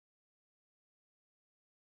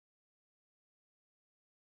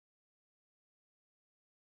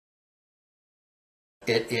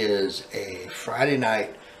It is a Friday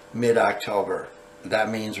night, mid-October. That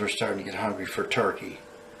means we're starting to get hungry for turkey.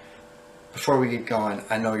 Before we get going,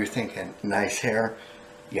 I know you're thinking, nice hair?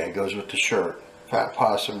 Yeah, it goes with the shirt. Fat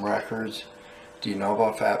Possum Records. Do you know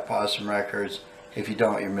about Fat Possum Records? If you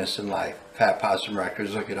don't, you're missing life. Fat Possum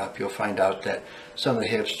Records, look it up. You'll find out that some of the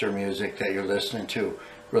hipster music that you're listening to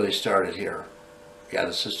really started here. Yeah,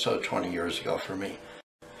 this is so 20 years ago for me.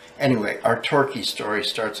 Anyway, our turkey story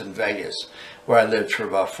starts in Vegas, where I lived for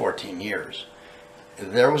about 14 years.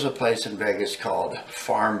 There was a place in Vegas called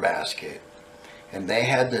Farm Basket, and they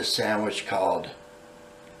had this sandwich called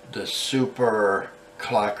the Super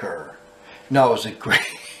Clucker. No, it was a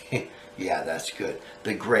great, yeah, that's good.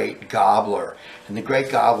 The Great Gobbler. And the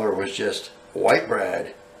Great Gobbler was just white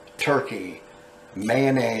bread, turkey,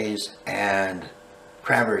 mayonnaise, and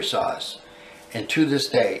cranberry sauce. And to this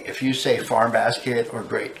day, if you say Farm Basket or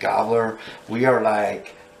Great Gobbler, we are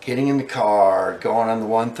like getting in the car, going on the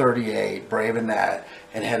 138, braving that,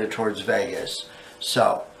 and headed towards Vegas.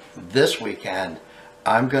 So this weekend,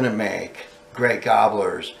 I'm going to make Great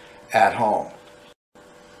Gobblers at home.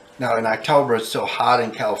 Now in October, it's still hot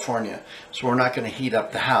in California, so we're not going to heat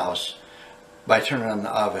up the house by turning on the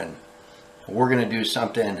oven. We're going to do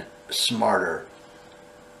something smarter.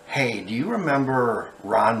 Hey, do you remember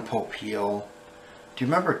Ron Popeil? Do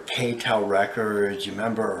you remember K-Tel Records? Do you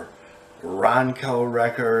remember Ronco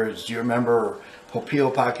Records? Do you remember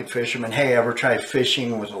Popeil Pocket Fisherman? Hey, ever try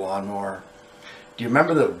fishing with a lawnmower? Do you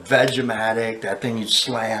remember the Vegematic, that thing you'd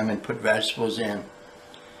slam and put vegetables in?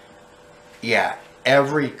 Yeah,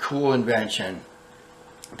 every cool invention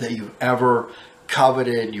that you've ever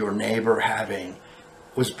coveted your neighbor having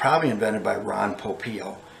was probably invented by Ron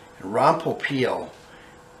Popeil. And Ron Popeil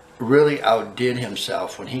really outdid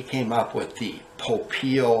himself when he came up with the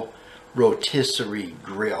Popeil Rotisserie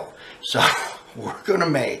Grill. So we're going to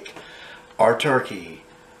make our turkey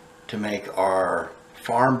to make our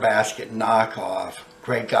Farm Basket knockoff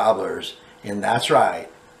Great Gobblers, and that's right,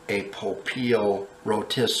 a Popeil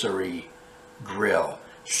Rotisserie Grill.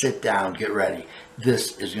 Sit down, get ready.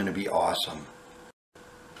 This is going to be awesome.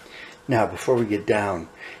 Now, before we get down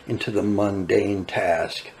into the mundane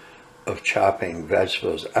task of chopping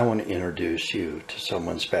vegetables, I want to introduce you to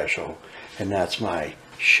someone special, and that's my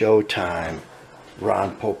Showtime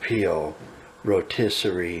Ron Popeil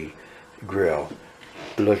Rotisserie Grill.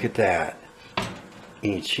 Look at that.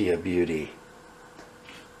 Ain't she a beauty?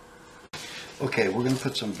 Okay, we're going to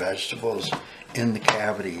put some vegetables in the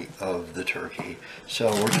cavity of the turkey.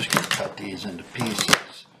 So we're just going to cut these into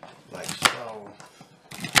pieces like so.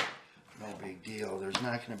 No big deal. There's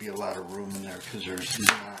not going to be a lot of room in there because there's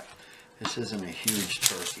not. This isn't a huge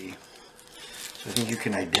turkey. So I think you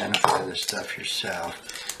can identify this stuff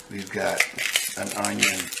yourself. We've got an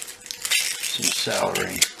onion, some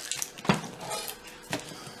celery,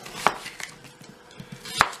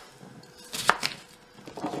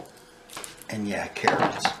 and yeah,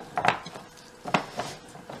 carrots.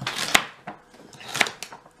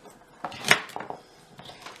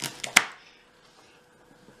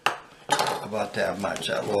 About that much.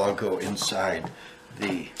 That will all go inside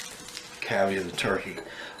the cavity of the turkey.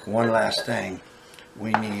 One last thing,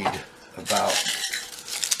 we need about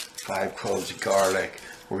 5 cloves of garlic.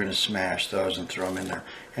 We're going to smash those and throw them in there.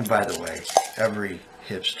 And by the way, every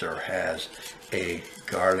hipster has a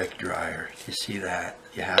garlic dryer. You see that?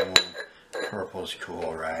 You have one. Purple's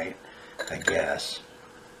cool, right? I guess.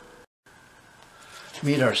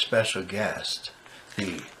 Meet our special guest,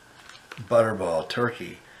 the butterball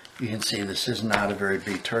turkey. You can see this is not a very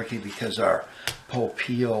big turkey because our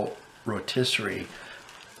Popeil rotisserie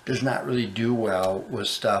does not really do well with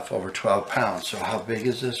stuff over 12 pounds. So how big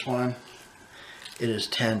is this one? It is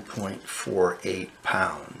 10.48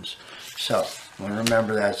 pounds. So I'm going to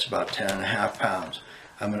remember that's about 10.5 pounds.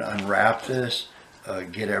 I'm going to unwrap this,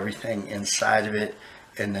 get everything inside of it,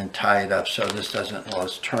 and then tie it up so this doesn't, while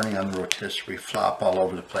it's turning on the rotisserie, flop all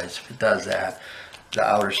over the place. If it does that, the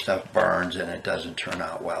outer stuff burns and it doesn't turn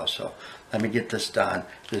out well. So let me get this done.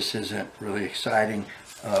 This isn't really exciting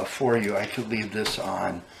for you. I could leave this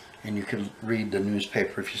on and you could read the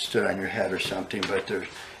newspaper if you stood on your head or something, but there's,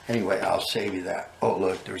 anyway, I'll save you that. Oh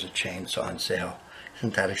look, there's a chainsaw on sale.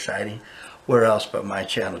 Isn't that exciting? Where else but my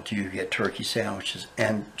channel do you get turkey sandwiches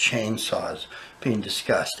and chainsaws being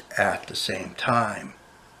discussed at the same time?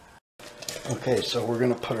 Okay, so we're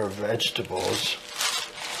going to put our vegetables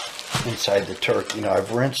inside the turkey. Now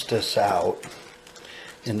I've rinsed this out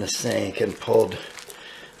in the sink and pulled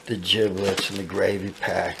the giblets and the gravy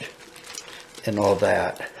pack and all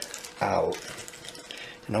that out.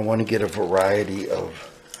 And I want to get a variety of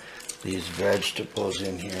these vegetables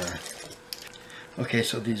in here. Okay,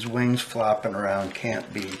 so these wings flopping around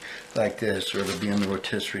can't be like this, or it'll be in the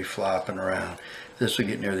rotisserie flopping around. This will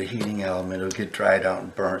get near the heating element, it'll get dried out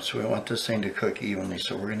and burnt. So we want this thing to cook evenly.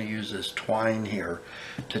 So we're going to use this twine here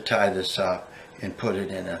to tie this up and put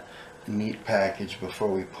it in a neat package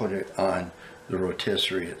before we put it on the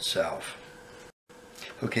rotisserie itself.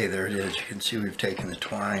 Okay, there it is. You can see we've taken the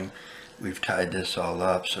twine, we've tied this all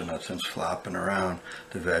up so nothing's flopping around.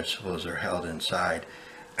 The vegetables are held inside.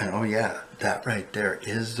 And oh yeah, that right there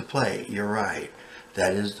is the plate. You're right.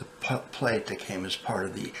 That is the plate that came as part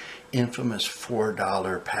of the infamous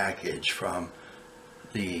 $4 package from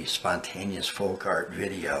the Spontaneous Folk Art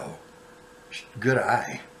video. Good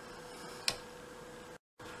eye.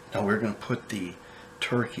 Now we're going to put the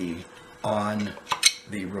turkey on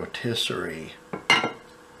the rotisserie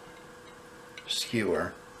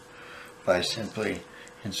skewer by simply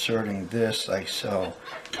inserting this like so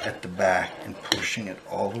at the back and pushing it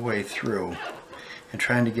all the way through and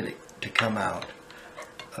trying to get it to come out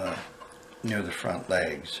near the front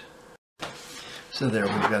legs. So there,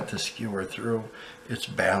 we've got the skewer through. It's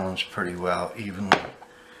balanced pretty well evenly.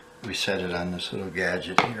 We set it on this little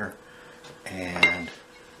gadget here and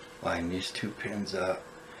line these two pins up,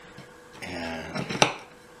 and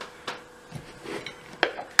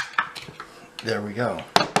there we go.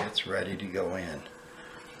 It's ready to go in.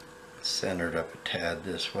 Centered up a tad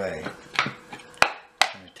this way.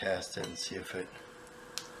 Let me test it and see if it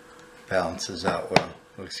balances out well.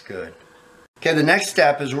 Looks good. Okay, the next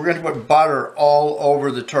step is we're going to put butter all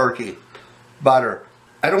over the turkey. Butter.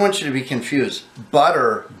 I don't want you to be confused.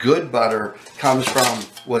 Butter, good butter, comes from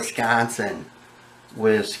Wisconsin.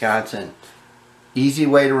 Wisconsin. Easy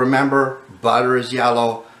way to remember, butter is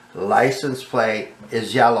yellow. License plate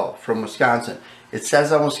is yellow from Wisconsin. It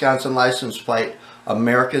says on Wisconsin license plate,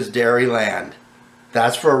 America's Dairy Land.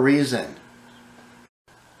 That's for a reason.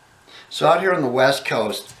 So out here on the West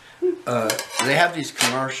Coast, they have these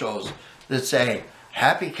commercials that say,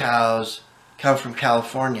 happy cows come from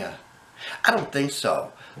California. I don't think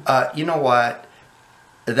so. You know what?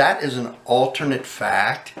 That is an alternate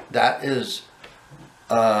fact. That is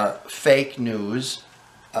fake news.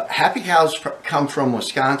 Happy cows come from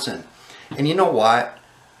Wisconsin. And you know what?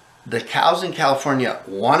 The cows in California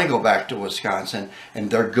want to go back to Wisconsin,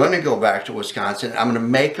 and they're going to go back to Wisconsin. I'm going to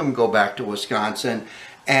make them go back to Wisconsin,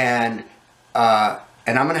 and I'm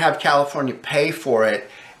going to have California pay for it,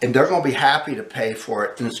 and they're going to be happy to pay for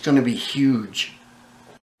it, and it's going to be huge.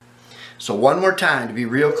 So one more time to be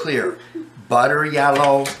real clear: butter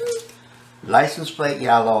yellow, license plate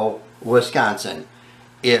yellow, Wisconsin.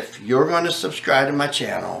 If you're going to subscribe to my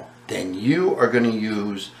channel, then you are going to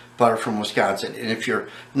use butter from Wisconsin. And if you're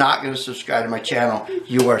not going to subscribe to my channel,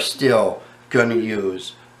 you are still going to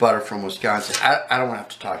use butter from Wisconsin. I don't have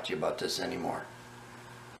to talk to you about this anymore.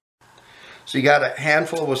 So you got a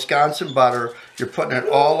handful of Wisconsin butter. You're putting it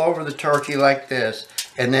all over the turkey like this.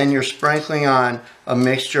 And then you're sprinkling on a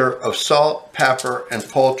mixture of salt, pepper, and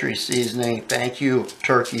poultry seasoning. Thank you,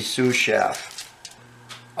 turkey sous chef.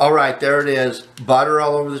 All right, there it is. Butter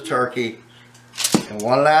all over the turkey. And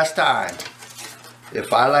one last time.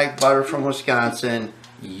 If I like butter from Wisconsin,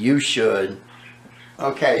 you should.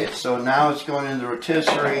 Okay, so now it's going in the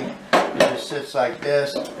rotisserie. It just sits like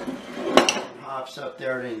this. Pops up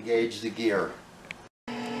there to engage the gear.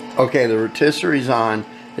 Okay, the rotisserie's on.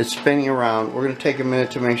 It's spinning around. We're going to take a minute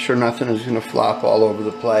to make sure nothing is going to flop all over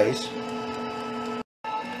the place.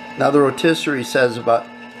 Now the rotisserie says about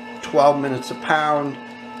 12 minutes a pound.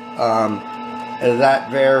 That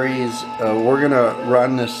varies. We're going to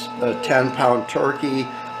run this 10-pound turkey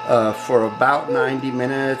for about 90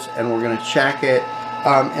 minutes, and we're going to check it.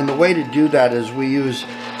 And the way to do that is we use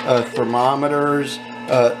thermometers.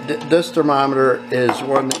 This thermometer is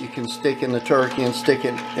one that you can stick in the turkey and stick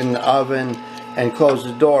it in the oven and close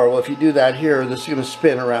the door. Well, if you do that here, this is going to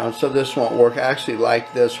spin around, so this won't work. I actually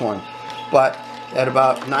like this one. But at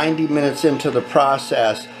about 90 minutes into the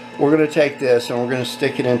process, we're going to take this and we're going to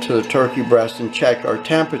stick it into the turkey breast and check our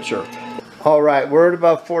temperature. All right, we're at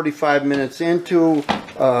about 45 minutes into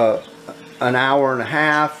an hour and a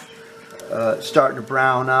half, starting to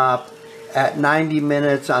brown up. At 90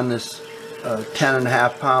 minutes on this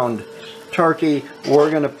 10.5-pound turkey, we're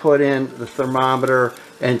going to put in the thermometer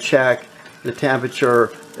and check the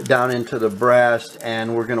temperature down into the breast,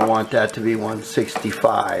 and we're going to want that to be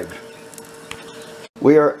 165.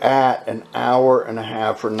 We are at an hour and a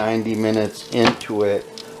half or 90 minutes into it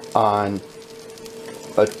on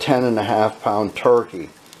a 10.5-pound turkey.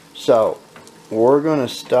 So we're going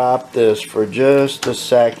to stop this for just a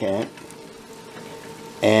second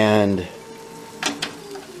and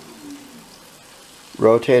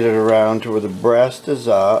rotate it around to where the breast is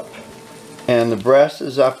up. And the breast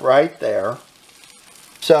is up right there.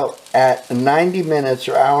 So at 90 minutes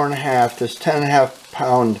or hour and a half, this 10.5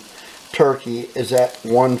 pound turkey is at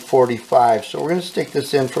 145. So we're going to stick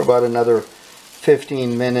this in for about another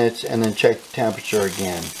 15 minutes and then check the temperature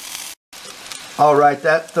again. Alright,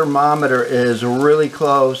 that thermometer is really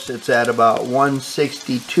close. It's at about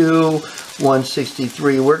 162,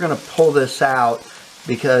 163. We're going to pull this out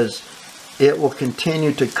because it will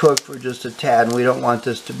continue to cook for just a tad, and we don't want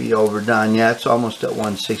this to be overdone. Yeah, it's almost at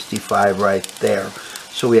 165 right there.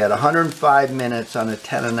 So we had 105 minutes on a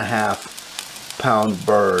 10.5 pound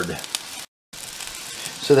bird.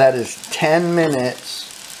 So that is 10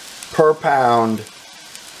 minutes per pound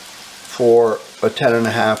for a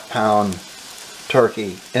 10.5 pound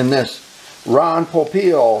turkey in this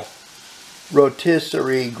Ronco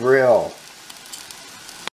Rotisserie Grill.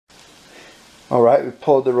 Alright, we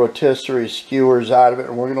pulled the rotisserie skewers out of it,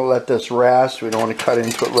 and we're going to let this rest. We don't want to cut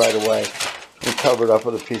into it right away. We cover it up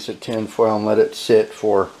with a piece of tin foil and let it sit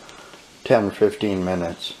for 10 or 15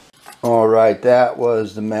 minutes. Alright, that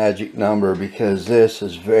was the magic number because this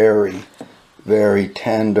is very, very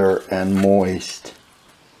tender and moist.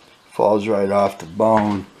 Falls right off the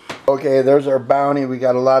bone. Okay, there's our bounty. We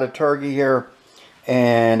got a lot of turkey here,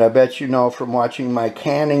 and I bet you know from watching my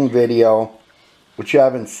canning video, which you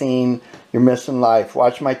haven't seen, you're missing life.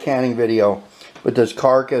 Watch my canning video, but this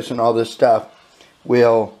carcass and all this stuff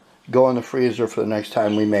will go in the freezer for the next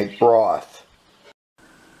time we make broth.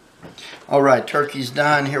 Alright, turkey's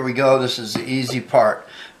done. Here we go. This is the easy part.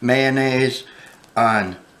 Mayonnaise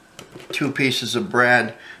on 2 pieces of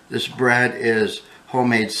bread. This bread is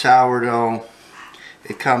homemade sourdough.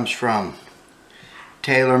 It comes from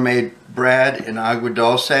tailor-made bread in Agua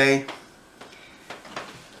Dulce.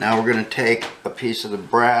 Now we're going to take a piece of the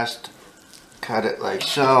breast, cut it like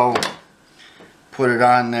so, put it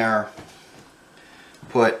on there,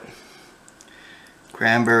 put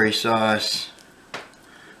cranberry sauce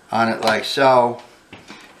on it like so,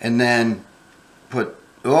 and then put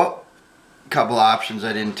a couple options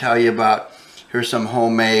I didn't tell you about. Here's some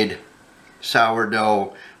homemade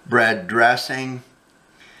sourdough bread dressing.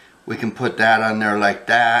 We can put that on there like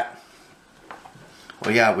that.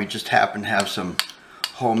 Well, yeah, we just happen to have some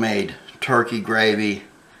homemade turkey gravy.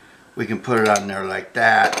 We can put it on there like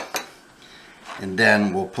that, and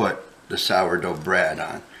then we'll put the sourdough bread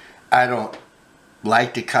on. I don't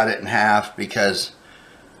like to cut it in half because,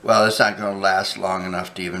 well, it's not going to last long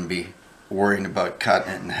enough to even be worrying about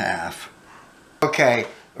cutting it in half. Okay,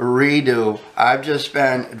 redo. I've just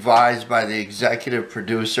been advised by the executive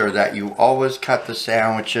producer that you always cut the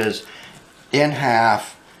sandwiches in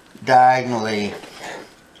half diagonally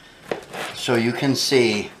so you can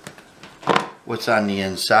see what's on the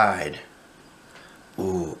inside.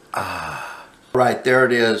 Ooh, ah. Right, there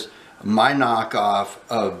it is, my knockoff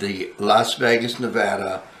of the Las Vegas,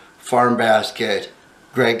 Nevada Farm Basket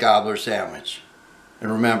Grey Gobbler sandwich.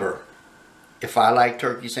 And remember, if I like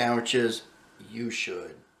turkey sandwiches, you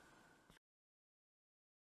should.